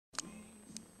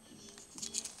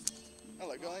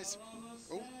Hello guys.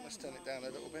 Oh, let's turn it down a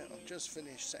little bit. I've just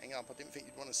finished setting up. I didn't think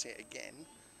you'd want to see it again.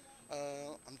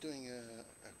 I'm doing a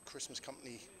Christmas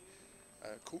company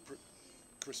corporate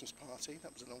Christmas party.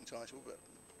 That was a long title, but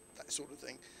that sort of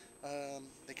thing.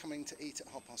 They're coming to eat at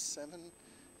 7:30.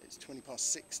 It's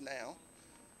 6:20 now,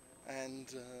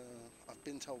 and I've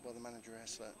been told by the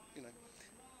manageress that, you know,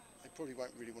 they probably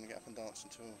won't really want to get up and dance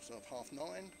until sort of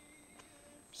 9:30.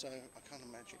 So I can't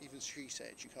imagine, even she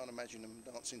said she can't imagine them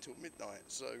dancing till midnight,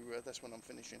 so that's when I'm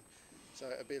finishing. So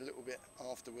it'll be a little bit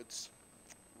afterwards.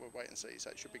 We'll wait and see, so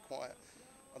it should be quiet.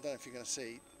 I don't know if you're going to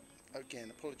see, again,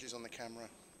 apologies on the camera,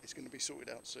 it's going to be sorted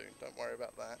out soon, don't worry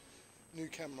about that. New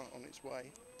camera on its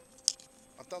way.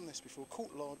 I've done this before,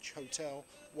 Court Lodge Hotel,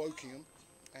 Wokingham,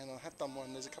 and I have done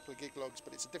one. There's a couple of Giglogs,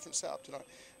 but it's a different setup tonight,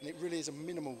 and it really is a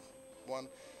minimal one.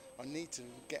 I need to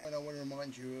get, and I want to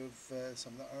remind you of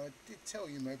something that I did tell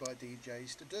you mobile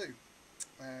DJs to do,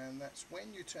 and that's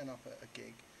when you turn up at a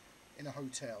gig in a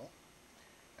hotel,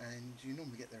 and you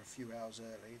normally get there a few hours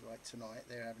early, like tonight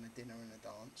they're having a dinner and a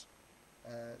dance.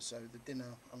 So the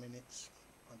dinner, I mean, it's,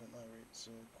 I don't know, it's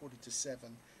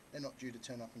 7:15. They're not due to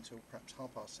turn up until perhaps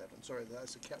 7:30. Sorry,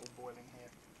 that's a kettle boiling here.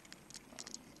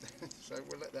 So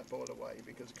we'll let that boil away,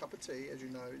 because a cup of tea, as you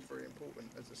know, is very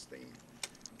important as the steam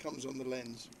comes on the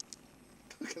lens.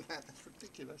 Look at that, that's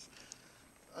ridiculous.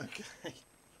 Okay,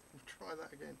 we'll try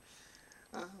that again.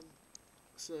 I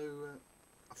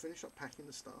finished up packing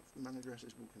the stuff. The manageress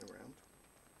is walking around,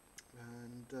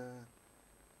 and I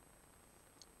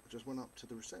just went up to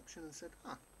the reception and said,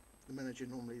 the manager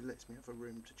normally lets me have a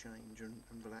room to change and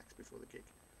relax before the gig.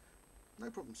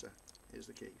 No problem, sir, here's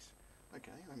the keys.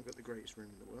 Okay, I haven't got the greatest room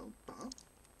in the world, but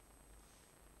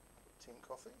tea and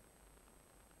coffee.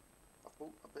 I've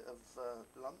bought a bit of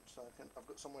lunch, so I've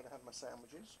got somewhere to have my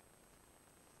sandwiches.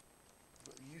 I've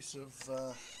got the use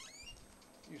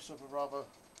of a rather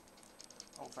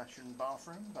old-fashioned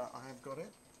bathroom, but I have got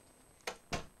it.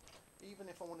 Even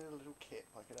if I wanted a little kip,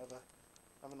 I could have a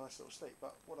nice little sleep.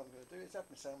 But what I'm going to do is have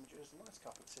my sandwiches, a nice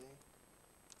cup of tea,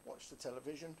 watch the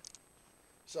television.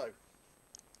 So,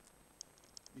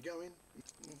 you go in.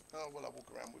 Oh well, I'll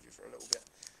walk around with you for a little bit.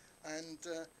 And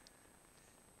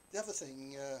the other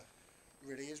thing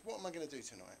really is, what am I going to do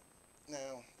tonight?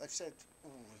 Now, they've said,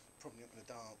 probably not going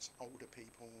to dance, older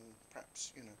people,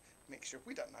 perhaps, you know, mixture.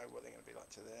 We don't know what they're going to be like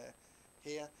till they're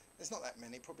here. There's not that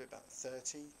many, probably about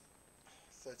 30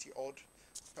 odd,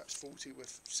 perhaps 40, we'll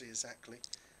see exactly.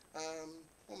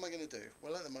 What am I going to do?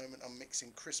 Well, at the moment I'm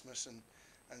mixing Christmas and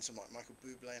some like Michael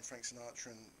Bublé and Frank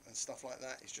Sinatra and stuff like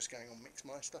that. It's just going on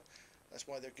Mixmeister. That's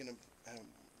why they're going to,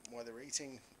 while they're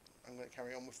eating, I'm going to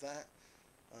carry on with that.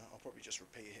 I'll probably just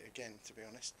repeat it again, to be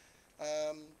honest.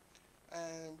 And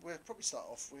we'll probably start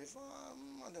off with,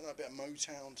 I don't know, a bit of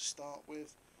Motown to start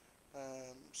with.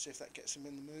 See if that gets them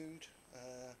in the mood.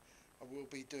 I will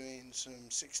be doing some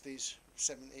 60s,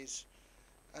 70s.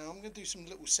 I'm going to do some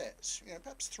little sets, you know,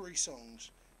 perhaps 3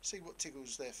 songs. See what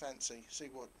tickles their fancy, see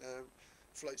what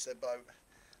floats their boat.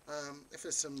 If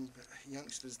there's some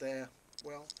youngsters there,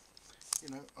 well, you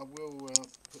know, I will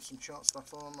put some chart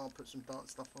stuff on, I'll put some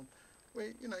dance stuff on. Well,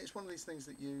 you know, it's one of these things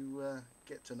that you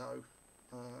get to know,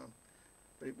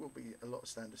 but it will be a lot of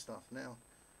standard stuff. Now,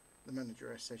 the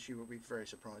manageress says she will be very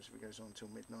surprised if it goes on until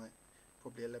midnight,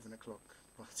 probably 11 o'clock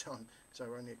by the time,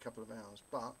 so only a couple of hours.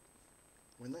 But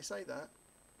when they say that,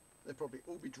 they'll probably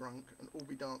all be drunk and all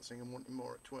be dancing and wanting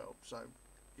more at 12, so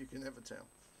you can never tell.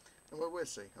 And well, we'll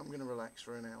see. I'm going to relax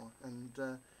for an hour, and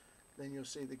then you'll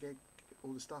see the gig,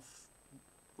 all the stuff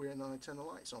when I turn the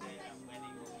lights on.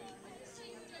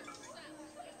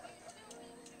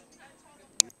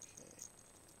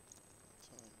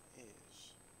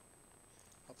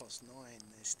 Is 9:30.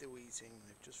 They're still eating.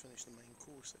 They've just finished the main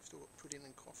course. They've still got pudding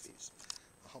and coffees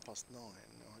at 9:30. Now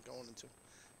I go on until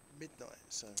midnight,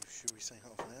 so should we say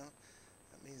half an hour?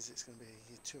 That means it's going to be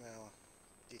a 2-hour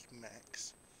gig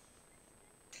max.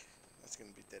 That's going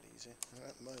to be dead easy. And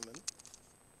at the moment,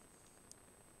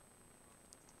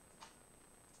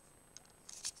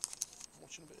 I'm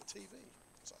watching a bit of TV,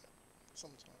 so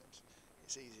sometimes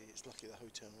it's easy. It's lucky the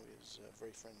hotel is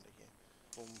very friendly here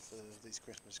for these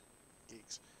Christmas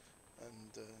gigs,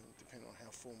 and depending on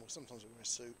how formal, sometimes I wear a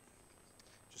suit,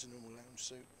 just a normal lounge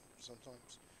suit,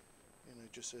 sometimes, you know,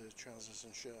 just trousers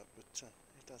and shirt, but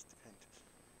it does depend.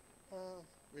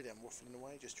 Really, I'm waffling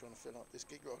away, just trying to fill up this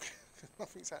Giglog.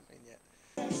 Nothing's happening yet.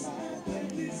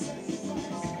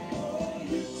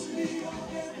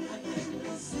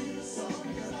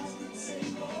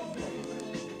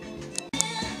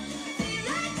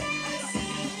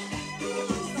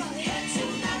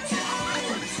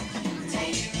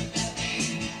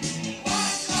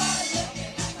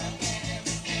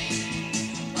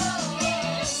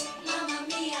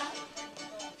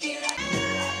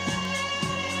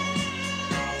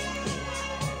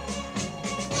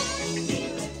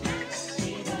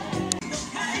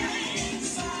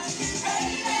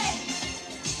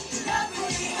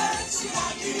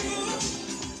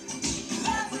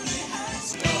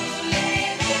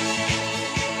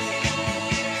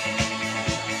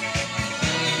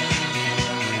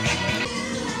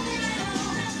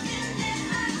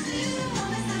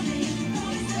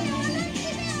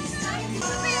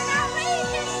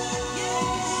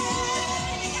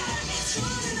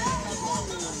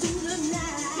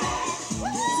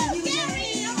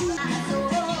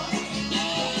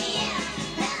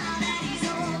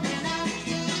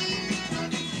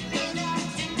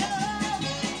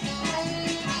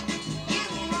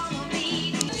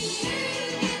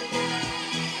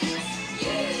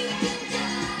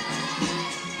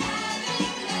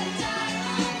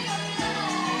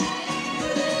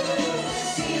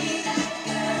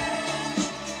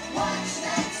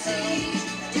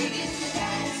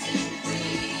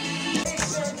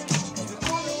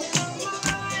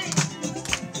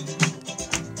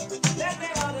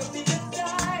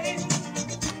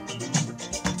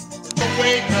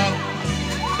 wake up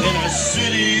in a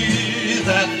city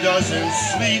that doesn't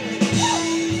sleep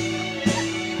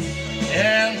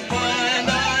and find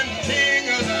I'm king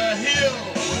of the hill,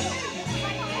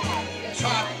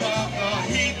 top of the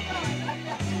heap.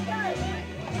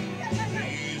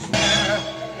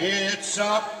 It's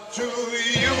up to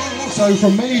you. So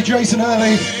from me, Jason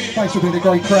Earley, thanks for being a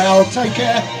great crowd. Take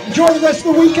care. Enjoy the rest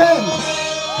of the weekend.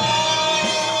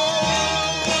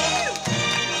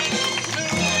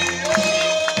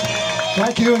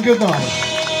 Thank you and good night.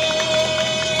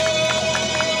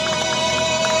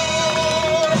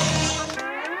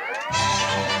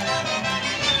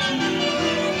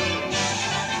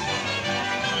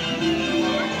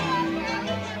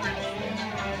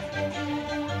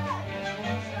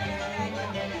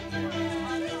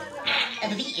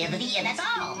 That's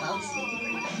all, folks.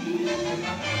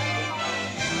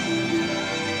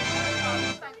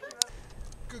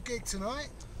 Good gig tonight.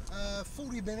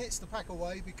 40 minutes to pack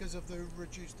away because of the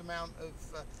reduced amount of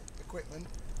equipment.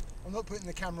 I'm not putting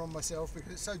the camera on myself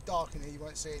because it's so dark in here you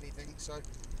won't see anything. So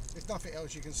if nothing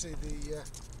else, you can see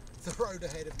the road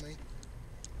ahead of me.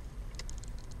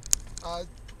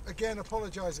 Again,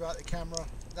 apologise about the camera.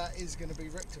 That is going to be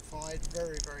rectified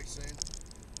very, very soon.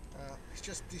 It's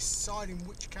just deciding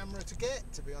which camera to get,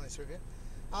 to be honest with you.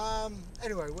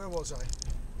 Anyway, where was I?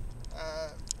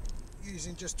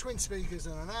 Using just twin speakers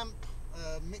and an amp,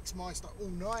 mixed my stuff all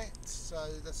night, so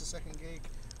that's the second gig.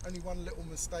 Only one little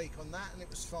mistake on that and it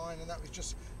was fine, and that was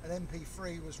just an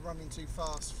MP3 was running too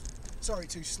fast, sorry,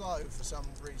 too slow for some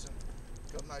reason.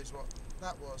 God knows what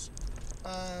that was.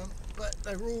 But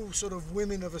they were all sort of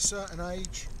women of a certain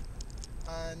age,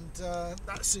 and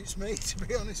that suits me, to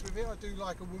be honest with you. I do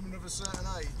like a woman of a certain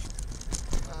age.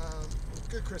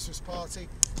 Good Christmas party.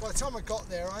 By the time I got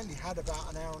there, I only had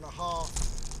about an hour and a half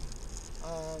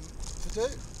to do.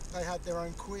 They had their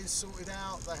own quiz sorted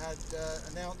out, they had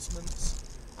announcements,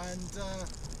 and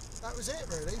that was it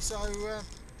really. So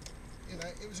you know,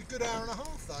 it was a good hour and a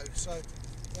half though, so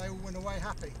they all went away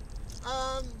happy.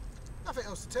 Nothing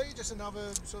else to tell you, just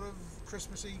another sort of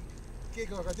Christmassy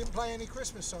Giglog. I didn't play any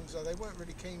Christmas songs though, they weren't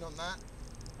really keen on that,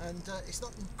 and it's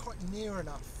not quite near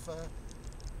enough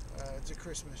to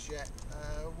Christmas yet.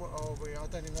 What are we? I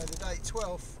don't even know the date,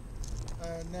 12th.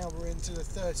 Now we're into the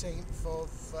 13th of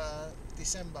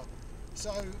December.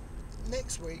 So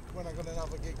next week when I got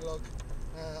another Giglog,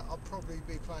 I'll probably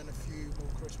be playing a few more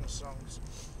Christmas songs.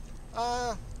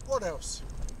 What else?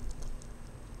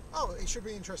 Oh, it should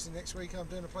be interesting next week. I'm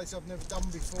doing a place I've never done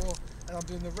before, and I'm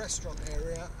doing the restaurant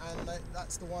area, and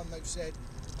that's the one they've said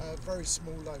very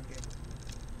small loading.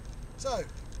 So,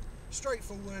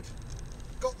 straightforward,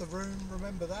 got the room,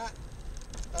 remember that.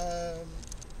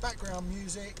 Background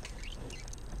music,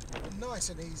 nice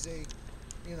and easy,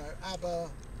 you know, ABBA,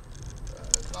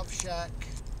 Love Shack,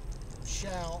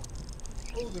 Shout,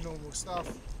 all the normal stuff.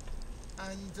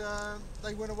 And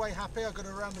they went away happy. I got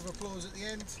a round of applause at the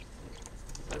end.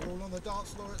 They were all on the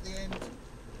dance floor at the end,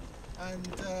 and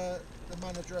the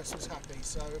manageress was happy.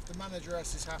 So if the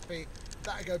manageress is happy,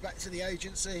 that'll go back to the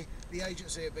agency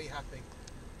will be happy.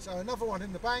 So another one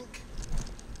in the bank.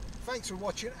 Thanks for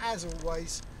watching. As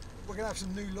always, we're going to have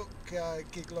some new look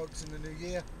Giglogs in the new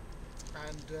year,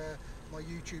 and my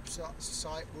YouTube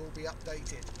site will be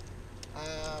updated.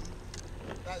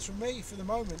 That's from me for the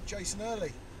moment, Jason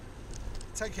Earley.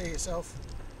 Take care of yourself,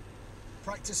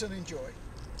 practice and enjoy.